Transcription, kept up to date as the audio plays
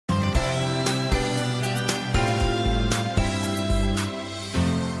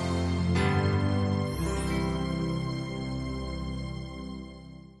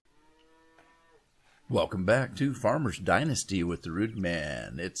Welcome back to Farmer's Dynasty with the Rude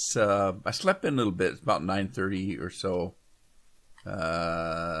Man. It's I slept in a little bit. It's about 9:30 or so,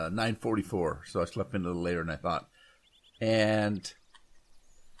 9:44. So I slept in a little later than I thought. And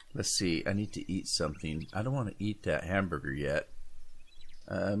let's see, I need to eat something. I don't want to eat that hamburger yet.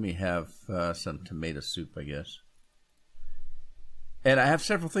 Let me have some tomato soup, I guess. And I have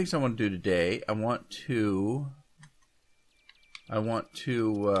several things I want to do today. I want to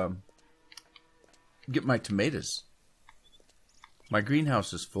get my tomatoes. My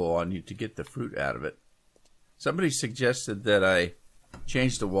greenhouse is full. I need to get the fruit out of it. Somebody suggested that I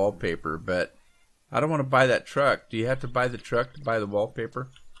change the wallpaper, but I don't want to buy that truck. Do you have to buy the truck to buy the wallpaper?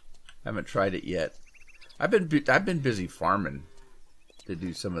 I haven't tried it yet. I've been busy farming to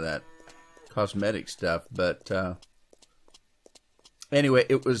do some of that cosmetic stuff, but anyway,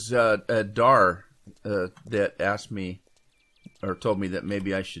 it was Dar that asked me or told me that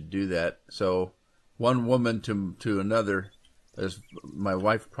maybe I should do that. So one woman to another, as my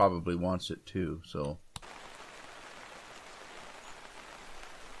wife probably wants it too. So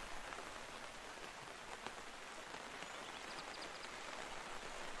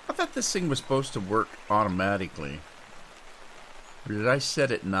I thought this thing was supposed to work automatically. Or did I set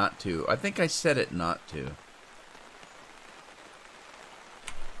it not to? I think I set it not to.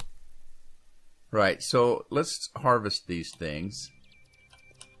 Right, so let's harvest these things.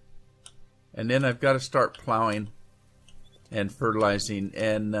 And then I've got to start plowing and fertilizing.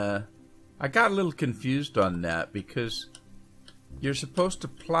 And I got a little confused on that because you're supposed to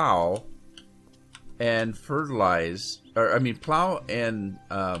plow and fertilize, or I mean plow and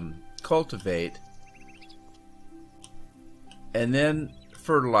cultivate, and then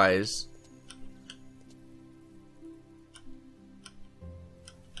fertilize,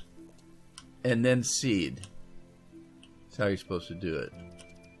 and then seed. That's how you're supposed to do it.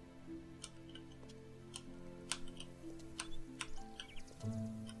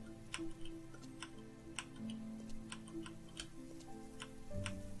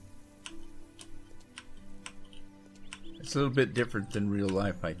 It's a little bit different than real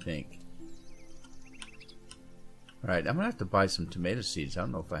life, I think. Alright, I'm going to have to buy some tomato seeds. I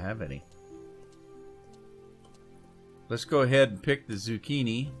don't know if I have any. Let's go ahead and pick the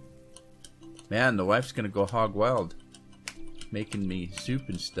zucchini. Man, the wife's going to go hog wild, making me soup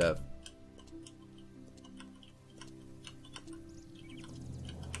and stuff.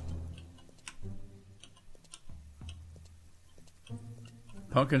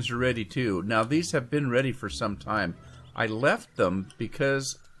 Pumpkins are ready too. Now, these have been ready for some time. I left them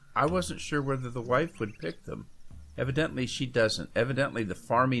because I wasn't sure whether the wife would pick them. Evidently, she doesn't. Evidently, the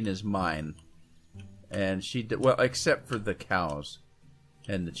farming is mine. And she, well, except for the cows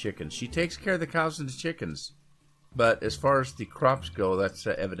and the chickens. She takes care of the cows and the chickens. But as far as the crops go, that's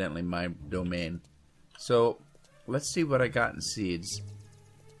evidently my domain. So, let's see what I got in seeds.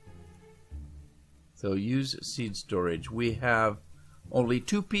 So, use seed storage. We have only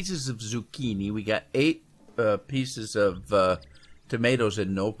 2 pieces of zucchini. We got 8 pieces of tomatoes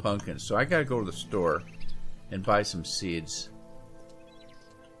and no pumpkins. So I gotta go to the store and buy some seeds.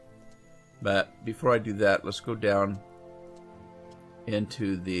 But before I do that, let's go down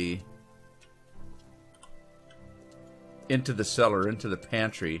into the cellar, into the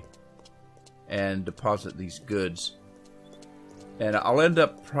pantry, and deposit these goods. And I'll end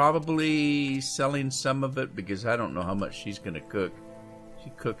up probably selling some of it because I don't know how much she's gonna cook.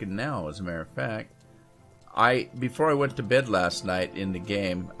 She's cooking now, as a matter of fact. Before I went to bed last night in the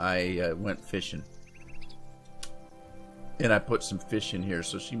game, I went fishing. And I put some fish in here,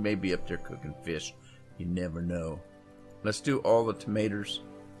 so she may be up there cooking fish. You never know. Let's do all the tomatoes.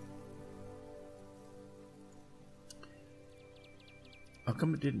 How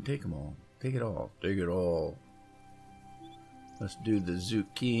come it didn't take them all? Take it all. Take it all. Let's do the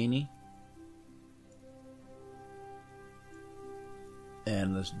zucchini.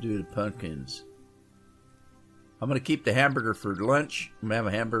 And let's do the pumpkins. I'm going to keep the hamburger for lunch. I'm going to have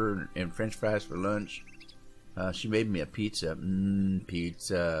a hamburger and french fries for lunch. She made me a pizza.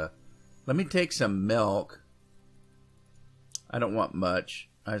 Pizza. Let me take some milk. I don't want much.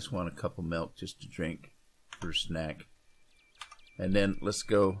 I just want a cup of milk just to drink for a snack. And then let's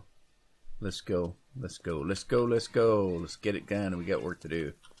go. Let's go. Let's go. Let's go. Let's go. Let's get it done. We got work to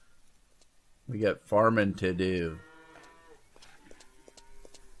do. We got farming to do.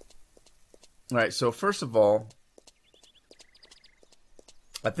 Alright, so first of all,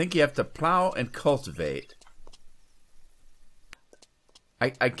 I think you have to plow and cultivate.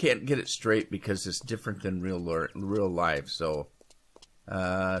 I can't get it straight because it's different than real life. So,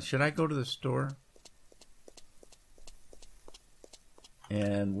 should I go to the store?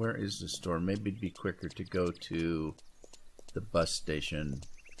 And where is the store? Maybe it'd be quicker to go to the bus station.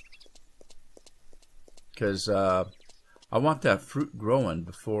 Because I want that fruit growing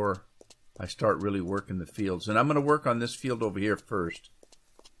before I start really working the fields. And I'm going to work on this field over here first.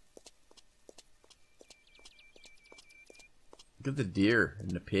 Look at the deer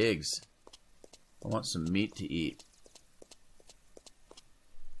and the pigs. I want some meat to eat.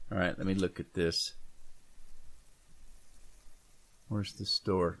 Alright, let me look at this. Where's the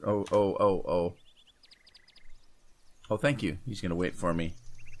store? Oh, thank you. He's going to wait for me.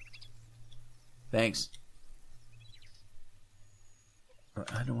 Thanks.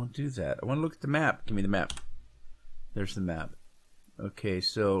 I don't want to do that. I want to look at the map. Give me the map. There's the map. Okay,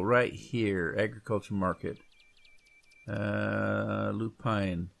 so right here, agriculture market.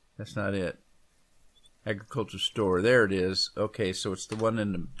 Lupine. That's not it. Agriculture store. There it is. Okay, so it's the one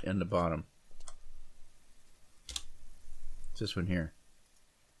in the bottom. It's this one here.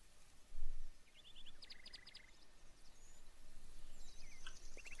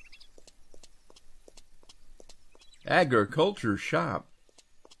 Agriculture shop.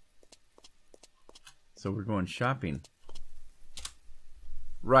 So we're going shopping.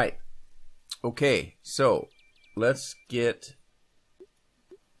 Right. Okay, so let's get...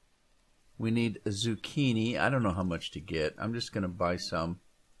 We need a zucchini. I don't know how much to get. I'm just going to buy some.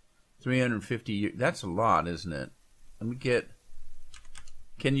 350. That's a lot, isn't it? Let me get...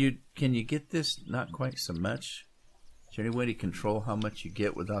 Can you get this not quite so much? Is there any way to control how much you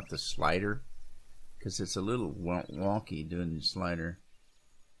get without the slider? Because it's a little wonky doing the slider.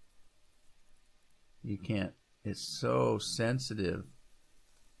 You can't. It's so sensitive.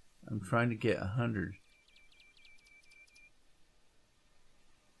 I'm trying to get 100.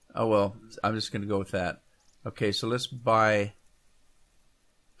 Oh well, I'm just going to go with that. Okay, so let's buy.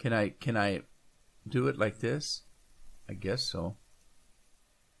 Can I do it like this? I guess so.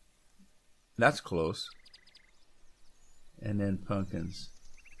 That's close. And then pumpkins.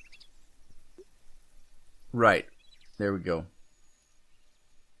 Right. There we go.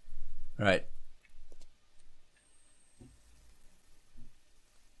 All right.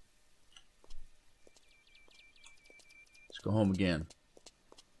 Let's go home again.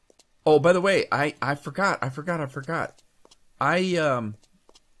 Oh, by the way, I forgot.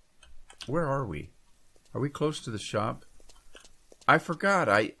 Where are we? Are we close to the shop? I forgot.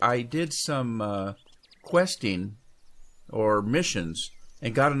 I did some questing or missions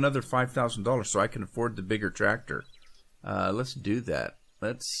and got another $5,000 so I can afford the bigger tractor. Let's do that.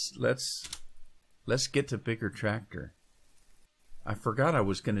 Let's get the bigger tractor. I forgot I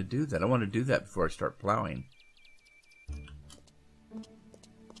was going to do that. I want to do that before I start plowing.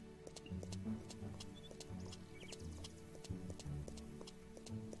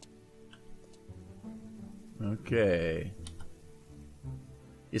 Okay.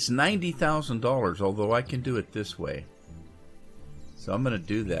 It's $90,000, although I can do it this way. So I'm going to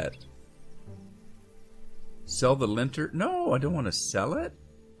do that. Sell the linter? No, I don't want to sell it.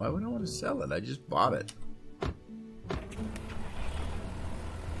 Why would I want to sell it? I just bought it.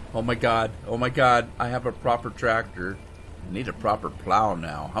 Oh my god. Oh my god. I have a proper tractor. I need a proper plow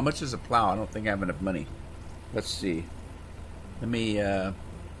now. How much is a plow? I don't think I have enough money. Let's see. Let me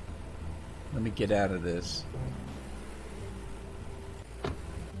get out of this.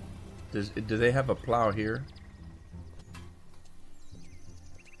 Do they have a plow here?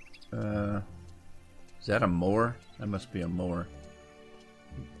 Is that a mower? That must be a mower.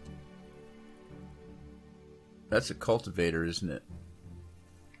 That's a cultivator, isn't it?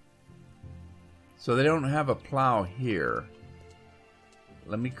 So they don't have a plow here.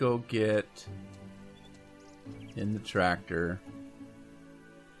 Let me go get in the tractor.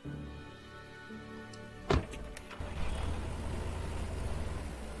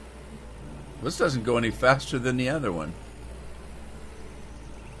 This doesn't go any faster than the other one.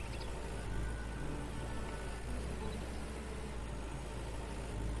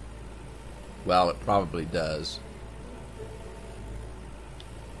 Well, it probably does.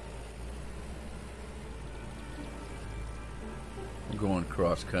 I'm going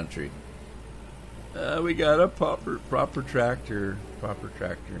cross country. We got a proper tractor. Proper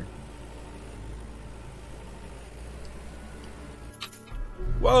tractor.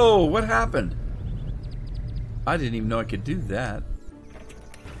 Whoa, what happened? I didn't even know I could do that.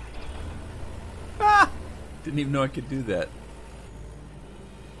 Ah! Didn't even know I could do that.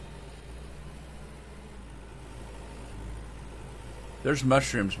 There's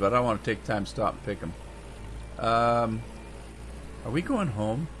mushrooms, but I don't want to take time to stop and pick them. Are we going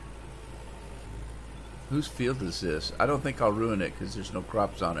home? Whose field is this? I don't think I'll ruin it because there's no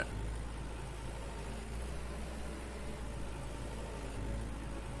crops on it.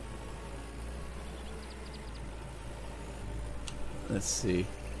 Let's see.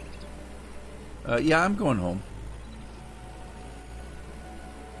 Yeah, I'm going home.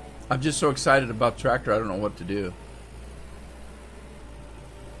 I'm just so excited about tractor, I don't know what to do.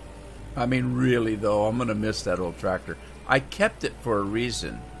 I mean, really, though, I'm going to miss that old tractor. I kept it for a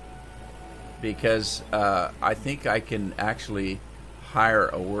reason. Because I think I can actually hire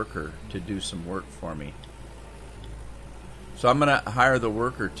a worker to do some work for me. So I'm going to hire the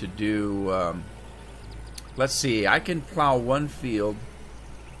worker to do... let's see, I can plow one field.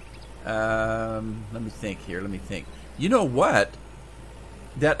 Let me think here, let me think. You know what?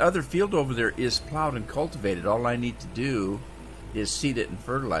 That other field over there is plowed and cultivated. All I need to do is seed it and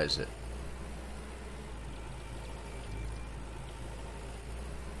fertilize it.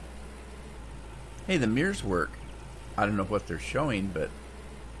 Hey, the mirrors work. I don't know what they're showing, but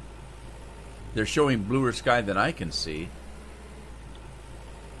they're showing bluer sky than I can see.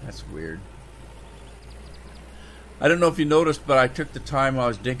 That's weird. I don't know if you noticed, but I took the time while I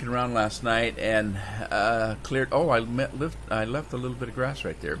was dinking around last night and cleared... Oh, I left a little bit of grass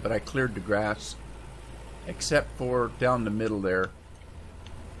right there, but I cleared the grass except for down the middle there.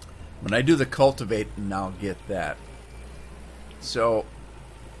 When I do the cultivating, I'll get that. So...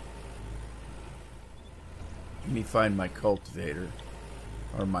 let me find my cultivator.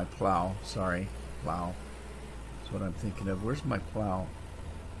 Or my plow. Sorry. Plow. That's what I'm thinking of. Where's my plow?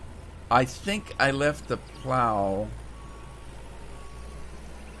 I think I left the plow...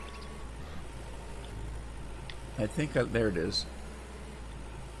 I think there it is.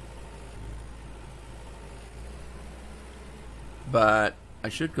 But I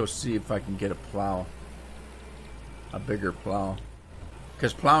should go see if I can get a plow. A bigger plow.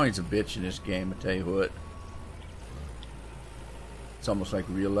 Because plowing's a bitch in this game, I tell you what. It's almost like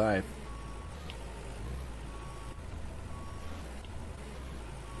real life.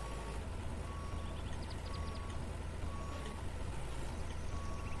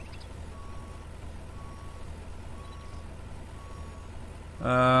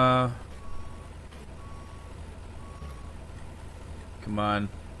 Come on.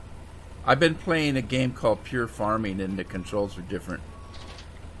 I've been playing a game called Pure Farming and the controls are different.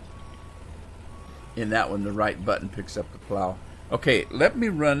 In that one, the right button picks up the plow. Okay, let me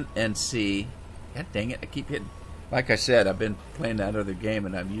run and see. God dang it, I keep hitting. Like I said, I've been playing that other game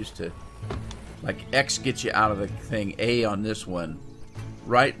and I'm used to... like, X gets you out of the thing. A on this one.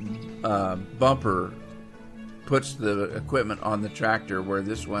 Right bumper puts the equipment on the tractor, where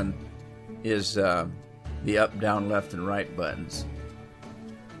this one is the up, down, left, and right buttons.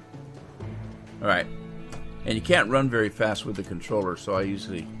 Alright. And you can't run very fast with the controller, so I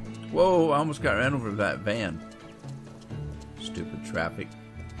usually... Whoa, I almost got ran over that van. Stupid traffic.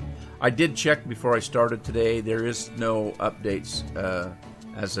 I did check before I started today. There is no updates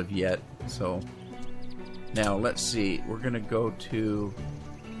as of yet. So now let's see. We're gonna go to...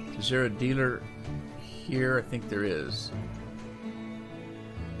 is there a dealer here? I think there is.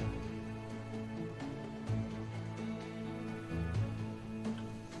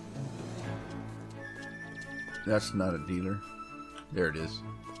 That's not a dealer. There it is.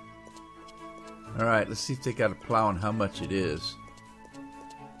 Alright, let's see if they got a plow and how much it is.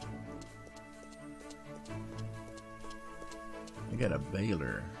 I got a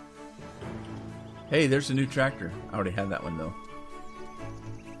baler. Hey, there's a new tractor. I already had that one though.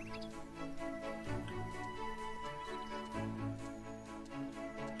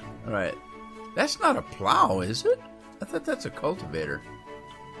 Alright. That's not a plow, is it? I thought that's a cultivator.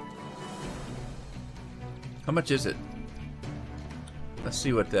 How much is it? Let's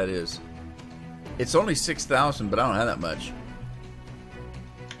see what that is. It's only 6,000, but I don't have that much.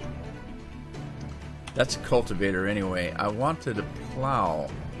 That's a cultivator anyway. I wanted a plow,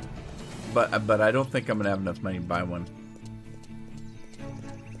 but I don't think I'm gonna have enough money to buy one.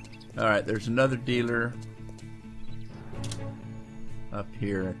 All right, there's another dealer up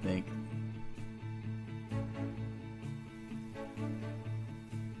here, I think.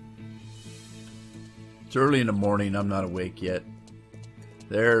 It's early in the morning. I'm not awake yet.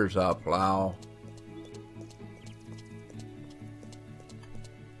 There's a plow.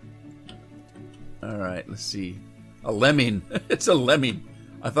 Alright, let's see. A lemming. It's a lemming.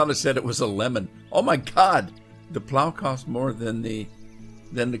 I thought it said it was a lemon. Oh my god! The plow costs more than the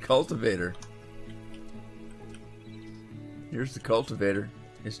cultivator. Here's the cultivator.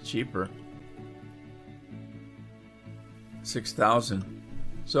 It's cheaper. 6,000.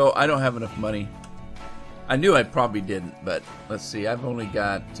 So I don't have enough money. I knew I probably didn't, but let's see. I've only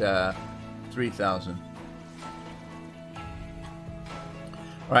got 3,000.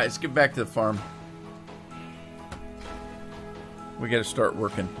 Alright, let's get back to the farm. We got to start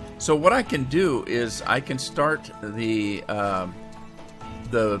working. So what I can do is I can start the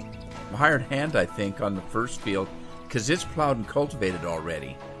the hired hand, I think, on the first field, because it's plowed and cultivated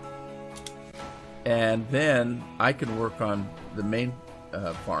already. And then I can work on the main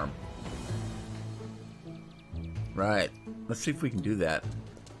farm. Right. Let's see if we can do that.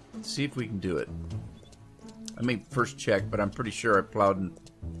 See if we can do it. I mean, first check, but I'm pretty sure I plowed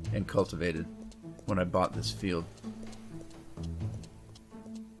and cultivated when I bought this field.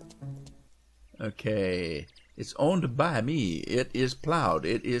 Okay. It's owned by me. It is plowed.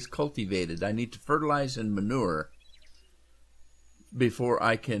 It is cultivated. I need to fertilize and manure before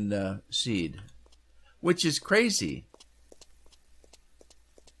I can seed, which is crazy.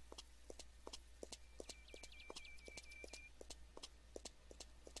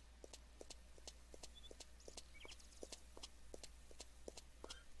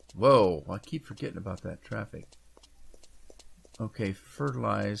 Whoa, I keep forgetting about that traffic. Okay,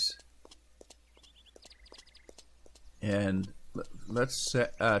 fertilize. And let's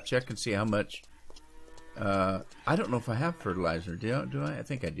check and see how much. I don't know if I have fertilizer. Do I? I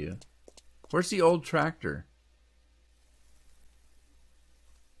think I do. Where's the old tractor?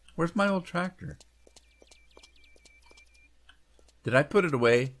 Where's my old tractor? Did I put it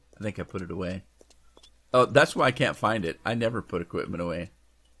away? I think I put it away. Oh, that's why I can't find it. I never put equipment away.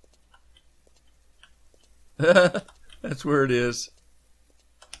 That's where it is.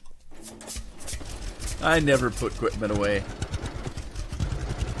 I never put equipment away.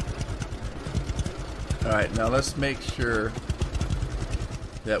 Alright, now let's make sure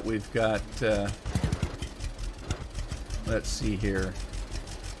that we've got, let's see here.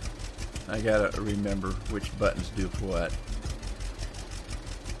 I gotta remember which buttons do what.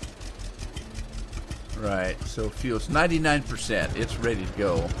 Right, so fuel's 99%. It's ready to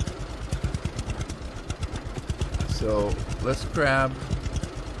go. So let's grab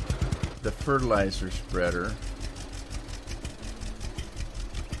the fertilizer spreader.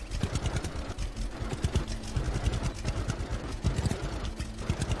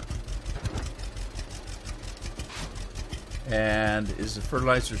 And is the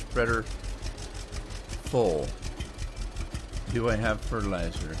fertilizer spreader full? Do I have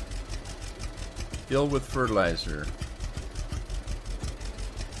fertilizer? Fill with fertilizer.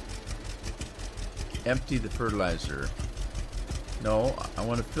 Empty the fertilizer. No, I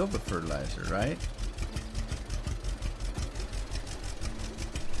want to fill the fertilizer, right?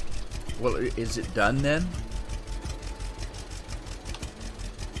 Well, is it done then?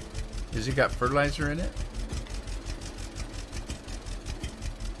 Has it got fertilizer in it?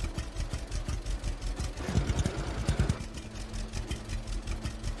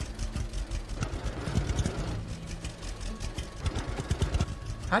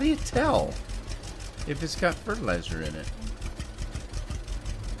 How do you tell if it's got fertilizer in it?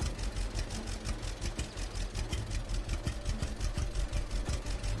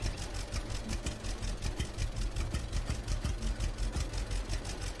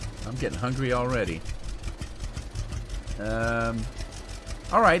 I'm getting hungry already.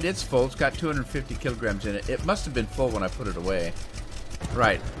 Alright, it's full. It's got 250 kilograms in it. It must have been full when I put it away.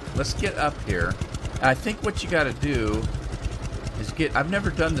 Right, let's get up here. I think what you gotta do is I've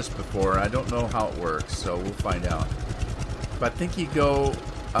never done this before. I don't know how it works, so we'll find out. But I think you go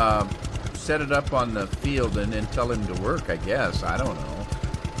set it up on the field and then tell him to work, I guess. I don't know.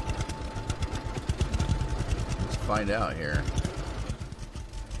 Let's find out here.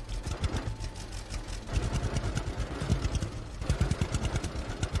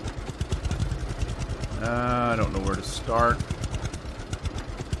 I don't know where to start.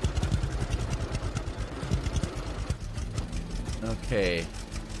 Okay,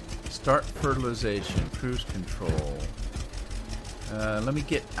 start fertilization, cruise control. Let me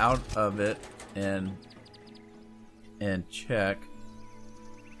get out of it and check.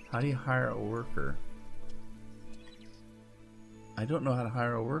 How do you hire a worker? I don't know how to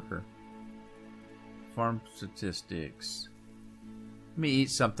hire a worker. Farm statistics. Let me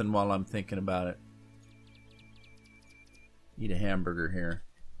eat something while I'm thinking about it. Eat a hamburger here.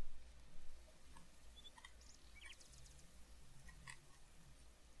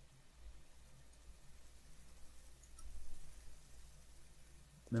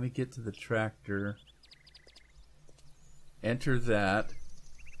 Let me get to the tractor. Enter that.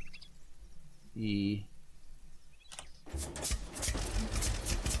 E.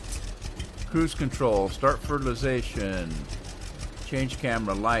 Cruise control. Start fertilization. Change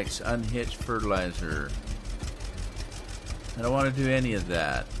camera. Lights. Unhitch fertilizer. I don't want to do any of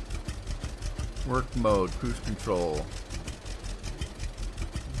that. Work mode. Cruise control.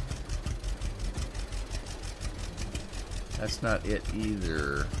 That's not it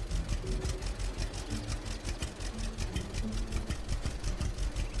either.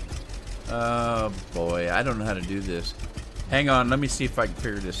 Oh boy, I don't know how to do this. Hang on, let me see if I can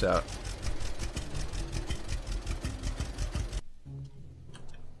figure this out.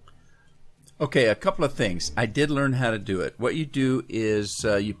 Okay, a couple of things. I did learn how to do it. What you do is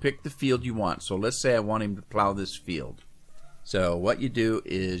you pick the field you want. So let's say I want him to plow this field. So what you do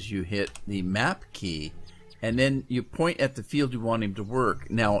is you hit the map key, and then you point at the field you want him to work.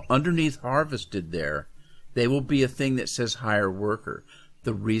 Now, underneath harvested there will be a thing that says hire worker.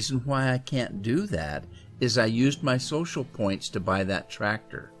 The reason why I can't do that is I used my social points to buy that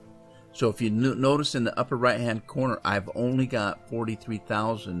tractor. So if you notice in the upper right-hand corner, I've only got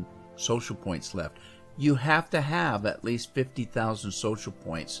 43,000 social points left. You have to have at least 50,000 social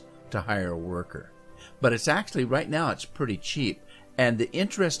points to hire a worker. But it's actually, right now, it's pretty cheap. And the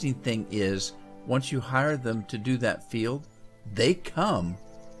interesting thing is, once you hire them to do that field, they come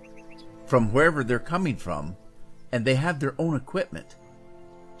from wherever they're coming from, and they have their own equipment.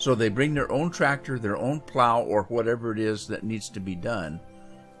 So they bring their own tractor, their own plow, or whatever it is that needs to be done,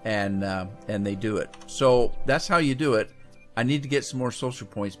 and they do it. So that's how you do it. I need to get some more social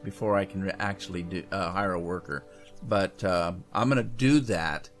points before I can actually hire a worker. But I'm going to do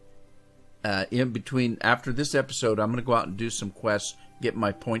that in between. After this episode, I'm going to go out and do some quests, get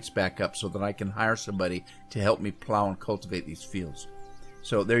my points back up so that I can hire somebody to help me plow and cultivate these fields.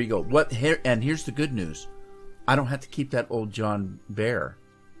 So there you go. And here's the good news. I don't have to keep that old John Bear.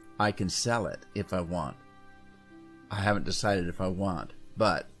 I can sell it if I want. I haven't decided if I want,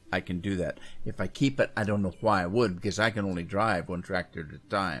 but I can do that. If I keep it, I don't know why I would, because I can only drive one tractor at a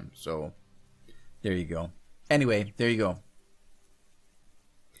time. So there you go. Anyway, there you go.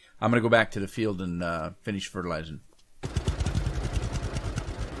 I'm going to go back to the field and finish fertilizing.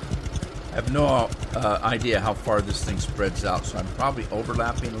 I have no idea how far this thing spreads out, so I'm probably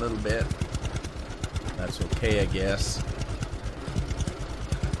overlapping a little bit. That's okay, I guess.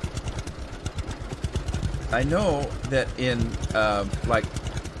 I know that in like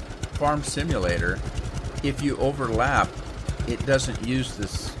Farm Simulator, if you overlap, it doesn't use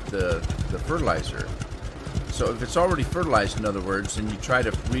the fertilizer. So if it's already fertilized, in other words, and you try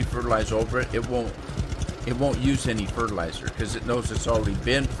to re-fertilize over it, it won't use any fertilizer because it knows it's already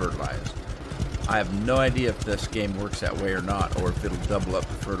been fertilized. I have no idea if this game works that way or not, or if it'll double up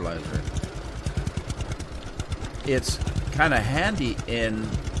the fertilizer. It's kind of handy in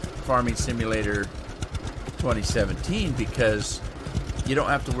Farming Simulator 2017 because you don't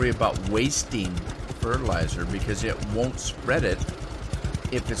have to worry about wasting fertilizer because it won't spread it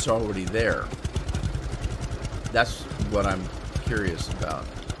if it's already there. That's what I'm curious about.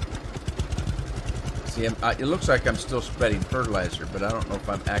 See, it looks like I'm still spreading fertilizer, but I don't know if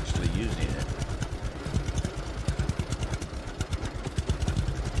I'm actually using it.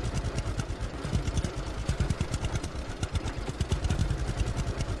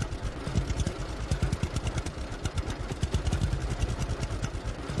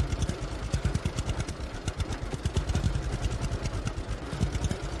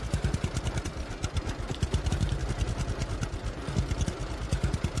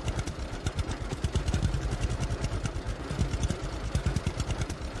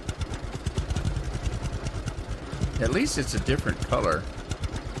 At least it's a different color,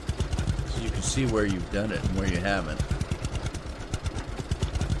 so you can see where you've done it and where you haven't.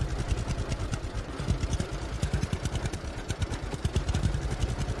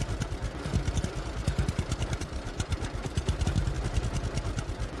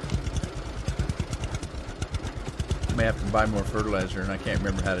 I may have to buy more fertilizer, and I can't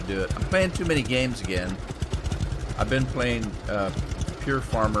remember how to do it. I'm playing too many games again. I've been playing Pure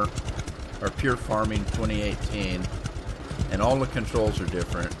Farmer, or Pure Farming 2018, and all the controls are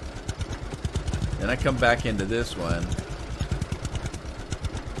different. Then I come back into this one,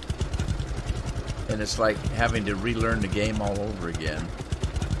 and it's like having to relearn the game all over again.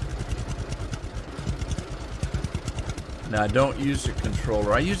 Now I don't use a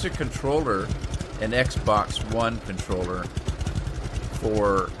controller. I use a controller, an Xbox One controller,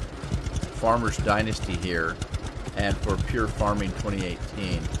 for Farmer's Dynasty here and for Pure Farming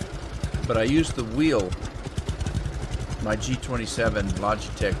 2018. But I use the wheel, my G27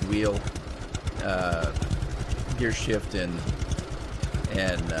 Logitech wheel, gear shift and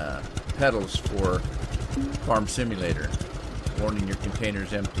pedals for Farm Simulator. Warning, your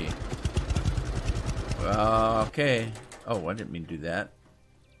container's empty. Okay. Oh, I didn't mean to do that.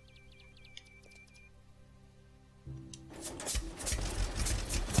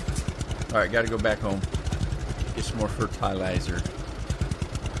 Alright, gotta go back home. Get some more fertilizer.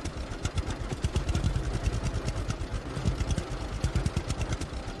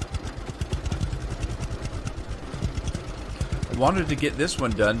 wanted to get this one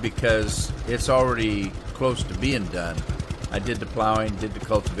done because it's already close to being done. I did the plowing, did the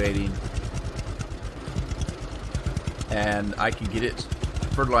cultivating, and I can get it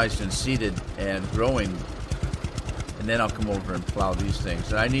fertilized and seeded and growing, and then I'll come over and plow these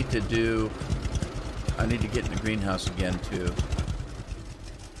things. And I need to get in the greenhouse again too.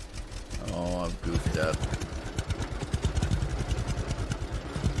 Oh, I've goofed up.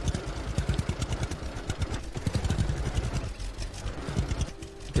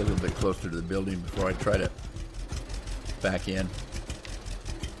 Get a little bit closer to the building before I try to back in.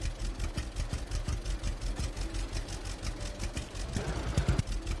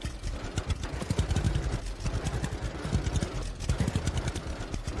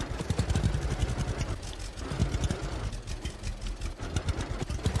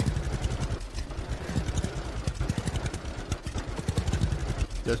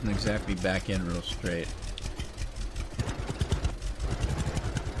 Doesn't exactly back in real straight.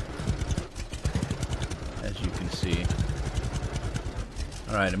 As you can see.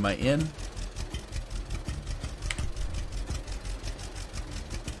 Alright, am I in?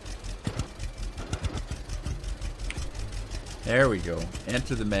 There we go.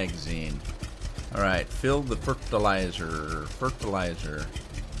 Enter the magazine. Alright, fill the fertilizer. Fertilizer.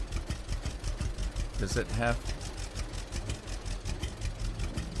 Does it have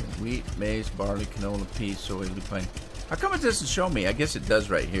wheat, maize, barley, canola, peas, soy, lupine? How come it doesn't show me? I guess it does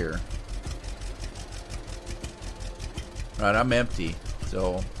right here. Alright, I'm empty,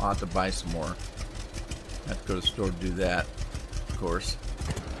 so I'll have to buy some more. I have to go to the store to do that, of course.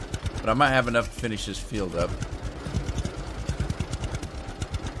 But I might have enough to finish this field up.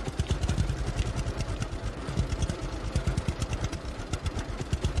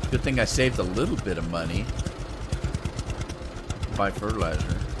 Good thing I saved a little bit of money to buy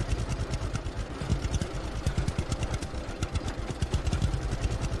fertilizer.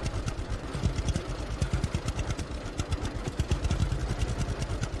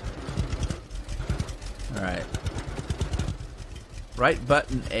 Alright. Right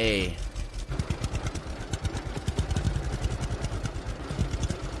button A.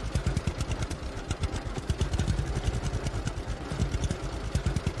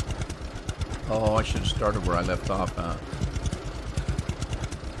 Oh, I should have started where I left off, huh?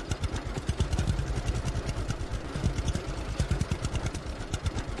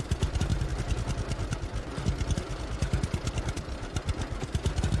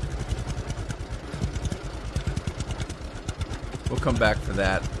 We'll come back for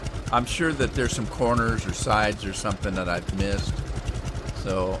that. I'm sure that there's some corners or sides or something that I've missed.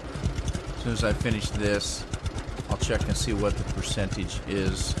 So, as soon as I finish this, I'll check and see what the percentage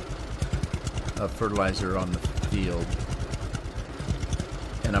is of fertilizer on the field.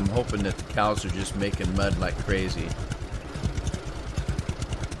 And I'm hoping that the cows are just making mud like crazy.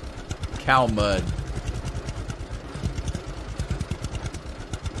 Cow mud.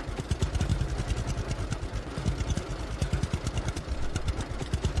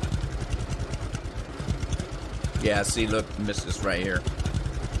 Yeah, see, look, missed this right here.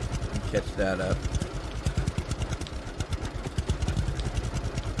 Catch that up.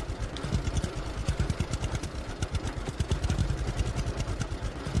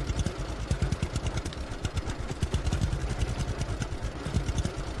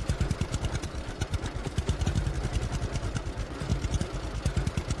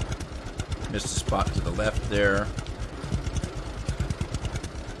 Missed a spot to the left there.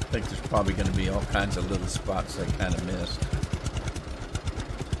 I think there's probably going to be all kinds of little spots I kind of missed.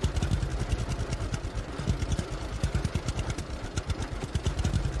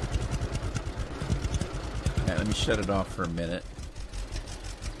 Yeah, let me shut it off for a minute.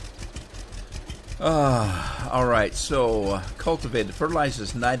 Alright, so cultivated. Fertilized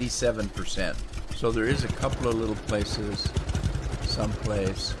is 97%. So there is a couple of little places,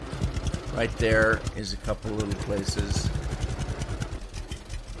 someplace. Right there is a couple little places.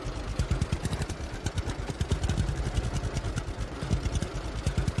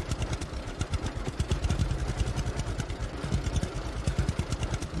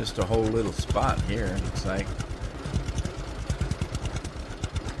 Just a whole little spot here, it looks like.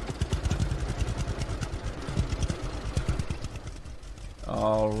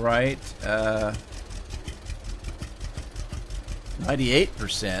 Alright,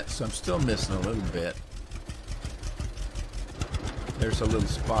 98%, so I'm still missing a little bit. There's a little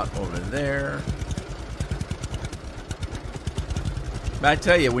spot over there. But I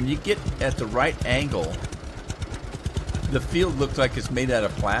tell you, when you get at the right angle, the field looks like it's made out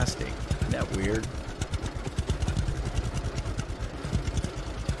of plastic. Isn't that weird?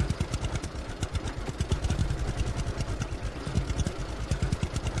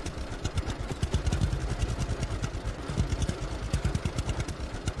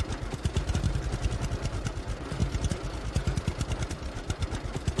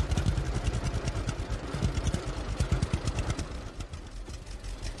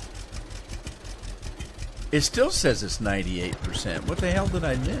 It still says it's 98%. What the hell did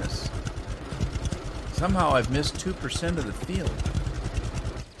I miss? Somehow I've missed 2% of the field.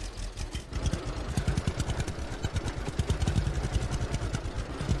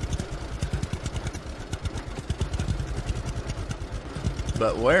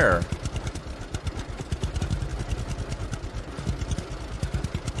 But where?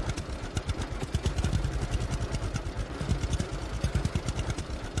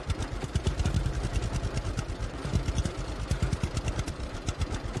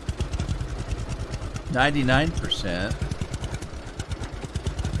 %.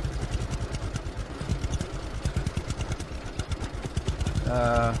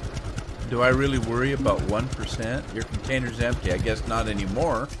 Do I really worry about 1%? Your container's empty. I guess not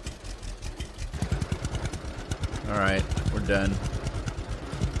anymore. Alright, we're done.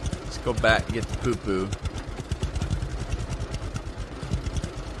 Let's go back and get the poo-poo.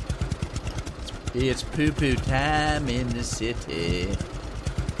 It's poo-poo time in the city.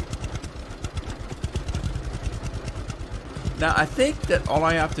 Now, I think that all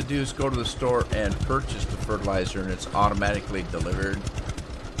I have to do is go to the store and purchase the fertilizer and it's automatically delivered.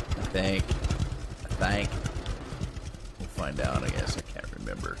 I think. We'll find out, I guess. I can't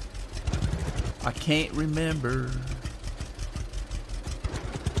remember.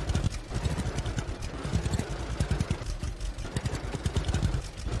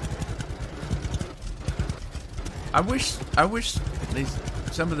 I wish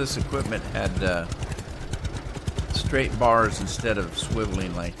some of this equipment had straight bars instead of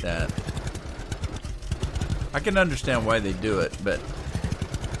swiveling like that. I can understand why they do it, but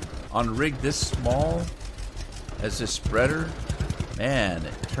on a rig this small as this spreader, man,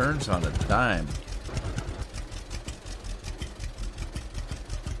 it turns on a dime.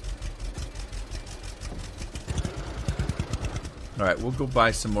 Alright, we'll go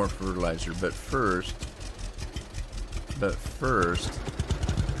buy some more fertilizer, but first,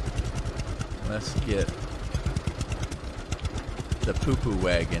 let's get the poo-poo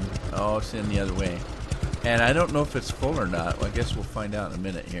wagon. Oh, it's in the other way. And I don't know if it's full or not. Well, I guess we'll find out in a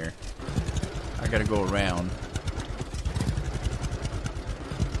minute here. I gotta go around.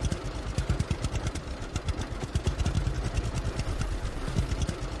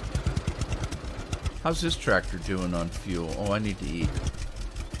 How's this tractor doing on fuel? Oh, I need to eat.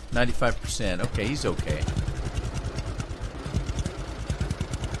 95%. Okay, he's okay.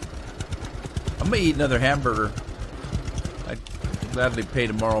 I'm gonna eat another hamburger. I'd gladly pay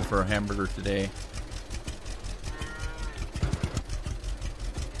tomorrow for a hamburger today.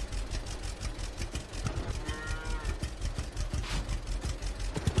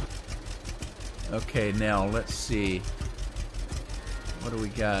 Okay, now let's see. What do we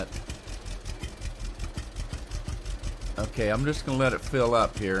got? Okay, I'm just gonna let it fill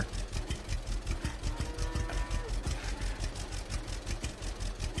up here.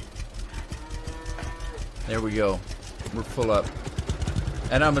 There we go. We're full up.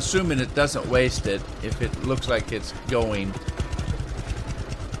 And I'm assuming it doesn't waste it if it looks like it's going.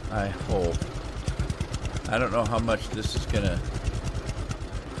 I hope. I don't know how much this is gonna...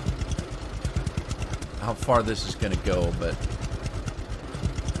 how far this is gonna go, but...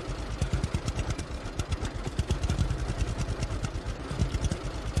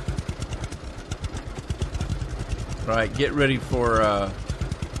 Alright, get ready for a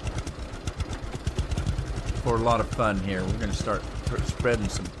lot of fun here. We're gonna start spreading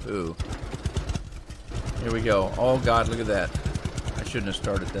some poo. Here we go. Oh God, look at that. I shouldn't have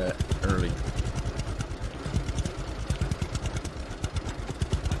started that early.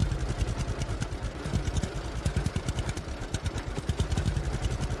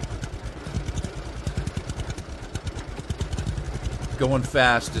 Going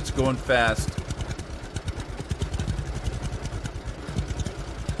fast. It's going fast.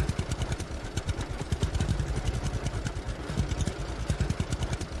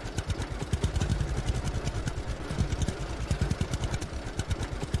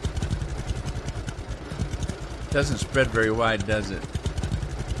 Doesn't spread very wide, does it?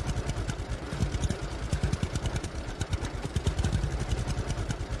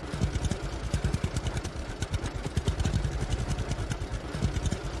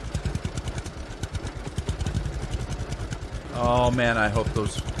 Oh man, I hope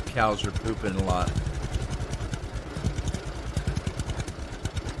those cows are pooping a lot.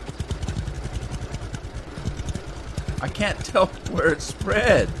 I can't tell where it's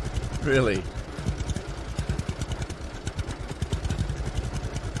spread, really.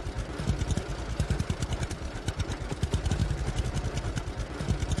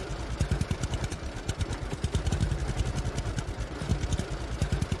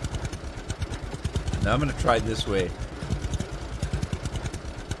 Now I'm going to try this way.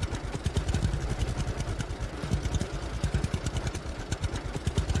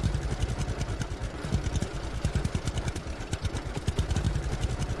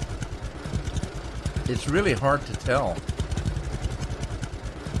 It's really hard to tell.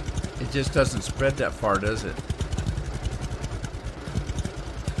 It just doesn't spread that far, does it?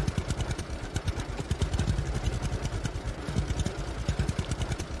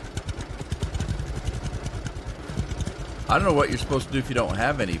 I don't know what you're supposed to do if you don't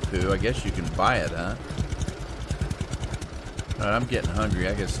have any poo. I guess you can buy it, huh? Alright, I'm getting hungry.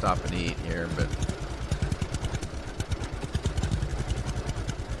 I gotta stop and eat here, but...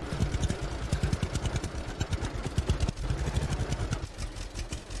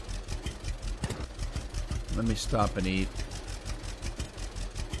 Let me stop and eat.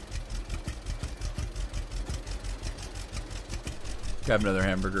 Grab another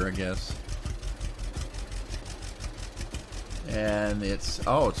hamburger, I guess. And it's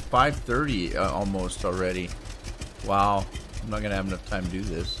 5:30 almost already. Wow, I'm not gonna have enough time to do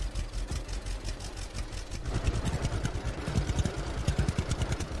this.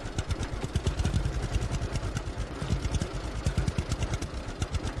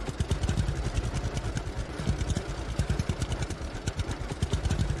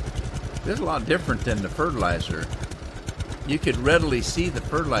 This is a lot different than the fertilizer. You could readily see the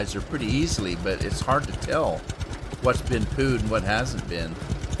fertilizer pretty easily, but it's hard to tell what's been pooed and what hasn't been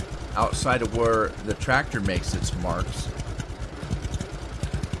outside of where the tractor makes its marks.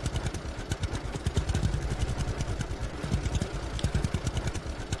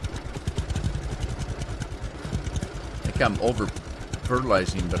 I think I'm over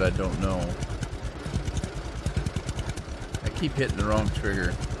fertilizing, but I don't know. I keep hitting the wrong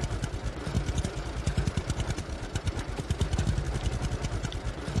trigger.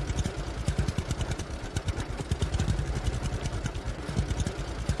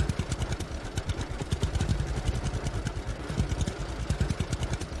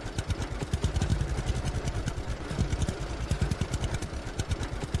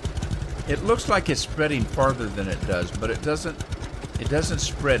 It looks like it's spreading farther than it does, but it doesn't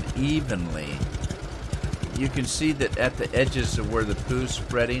spread evenly. You can see that at the edges of where the poo's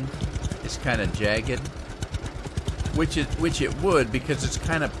spreading, it's kind of jagged, which it would, because it's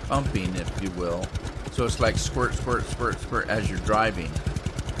kind of pumping, if you will. So it's like squirt, squirt, squirt, squirt as you're driving.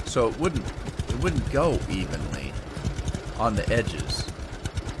 So it wouldn't go evenly on the edges.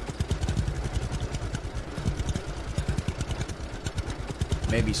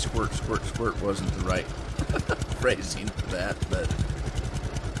 Maybe squirt, squirt, squirt wasn't the right phrasing for that, but...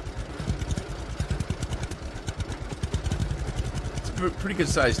 It's a pretty good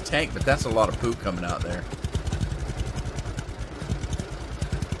sized tank, but that's a lot of poo coming out there.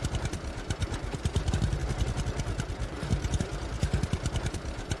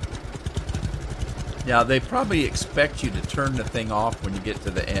 Now, they probably expect you to turn the thing off when you get to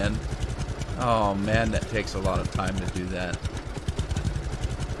the end. Oh man, that takes a lot of time to do that.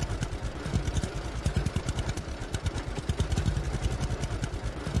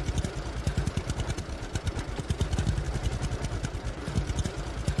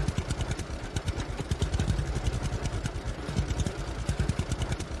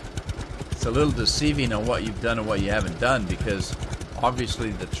 It's a little deceiving on what you've done and what you haven't done, because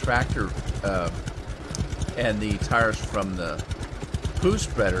obviously the tractor and the tires from the poo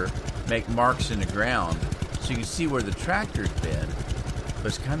spreader make marks in the ground, so you can see where the tractor's been, but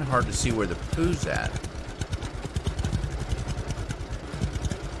it's kind of hard to see where the poo's at.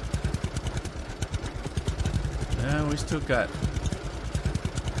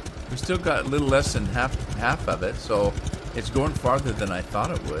 We still got a little less than half of it, so it's going farther than I thought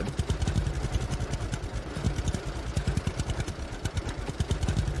it would.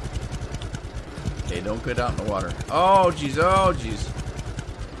 Okay, don't get out in the water. Oh, jeez, oh, jeez.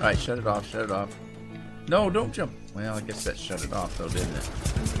 Alright, shut it off, shut it off. No, don't jump. Well, I guess that shut it off, though, didn't it?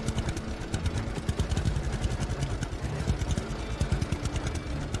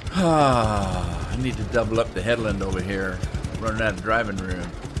 I need to double up the headland over here. I'm running out of driving room.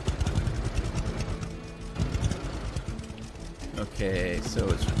 Okay, so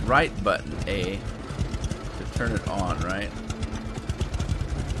it's right button A to turn it on, right?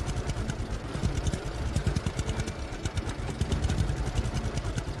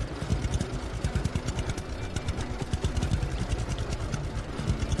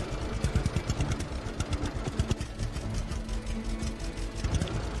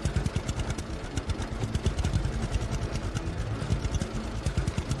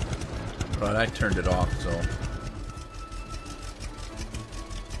 Right, I turned it off, so...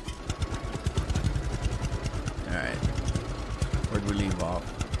 we leave off?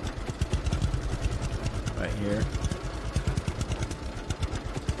 Right here.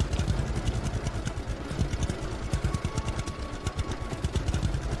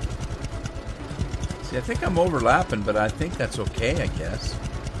 See, I think I'm overlapping, but I think that's okay, I guess.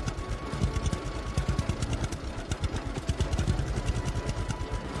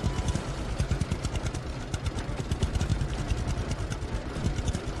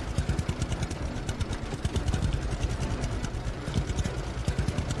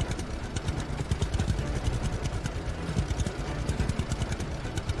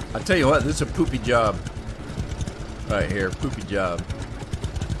 I'll tell you what, this is a poopy job. Right here, poopy job.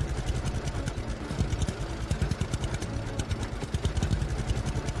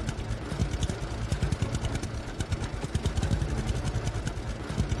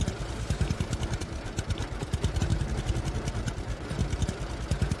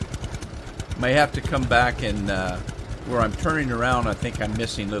 May have to come back and where I'm turning around, I think I'm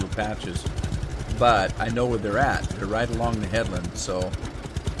missing little patches. But I know where they're at. They're right along the headland, so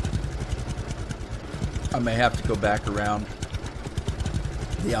I may have to go back around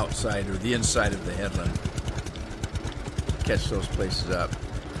the outside or the inside of the headland. Catch those places up.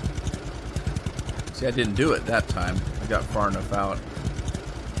 See, I didn't do it that time. I got far enough out.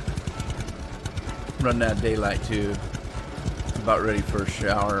 Run that daylight too. About ready for a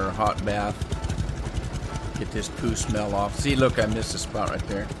shower or a hot bath. Get this poo smell off. See, look, I missed a spot right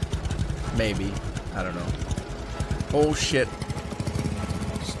there. Maybe. I don't know. Oh, shit.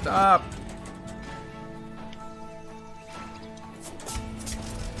 Stop.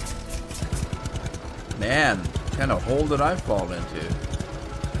 Man, what kind of hole did I fall into?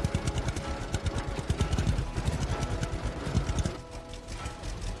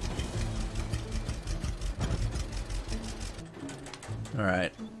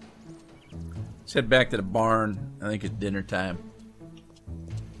 Alright. Let's head back to the barn. I think it's dinner time.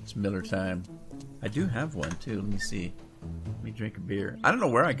 It's Miller time. I do have one too. Let me see. Let me drink a beer. I don't know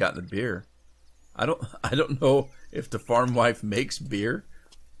where I got the beer. I don't know if the farm wife makes beer.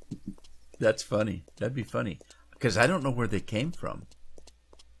 That's funny. That'd be funny. Because I don't know where they came from.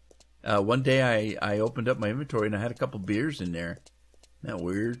 One day I opened up my inventory and I had a couple beers in there. Isn't that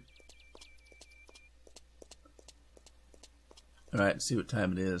weird? Alright, let's see what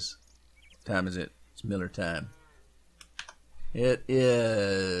time it is. What time is it? It's Miller time. It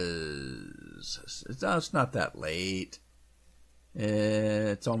is... It's not that late.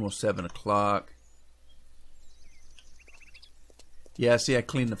 It's almost 7 o'clock. Yeah, see, I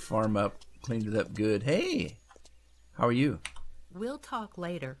cleaned the farm up. Cleaned it up good. Hey! How are you? We'll talk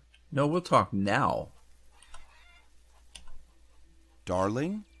later. No, we'll talk now.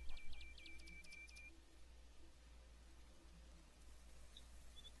 Darling?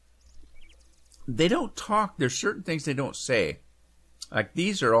 They don't talk. There's certain things they don't say. Like,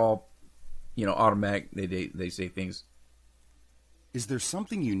 these are all, you know, automatic. They say things. Is there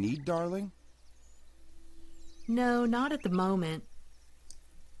something you need, darling? No, not at the moment.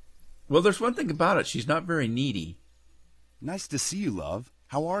 Well, there's one thing about it. She's not very needy. Nice to see you, love.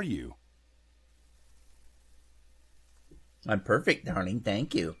 How are you? I'm perfect, darling.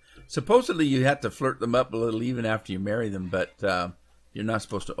 Thank you. Supposedly, you have to flirt them up a little even after you marry them, but you're not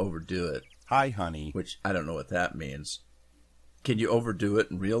supposed to overdo it. Hi, honey. Which, I don't know what that means. Can you overdo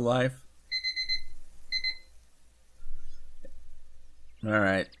it in real life? All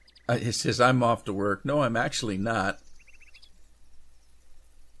right. It says, I'm off to work. No, I'm actually not.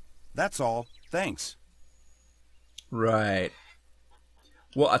 That's all. Thanks. Right.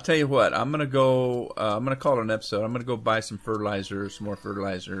 Well, I'll tell you what. I'm going to go, I'm going to call it an episode. I'm going to go buy some fertilizer, some more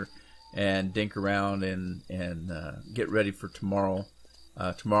fertilizer, and dink around and get ready for tomorrow.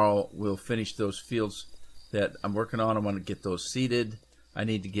 Tomorrow we'll finish those fields that I'm working on. I want to get those seeded. I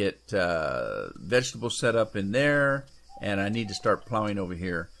need to get vegetables set up in there, and I need to start plowing over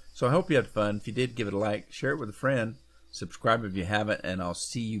here. So I hope you had fun. If you did, give it a like, share it with a friend, subscribe if you haven't, and I'll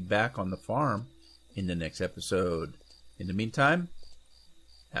see you back on the farm in the next episode. In the meantime,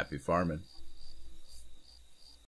 happy farming.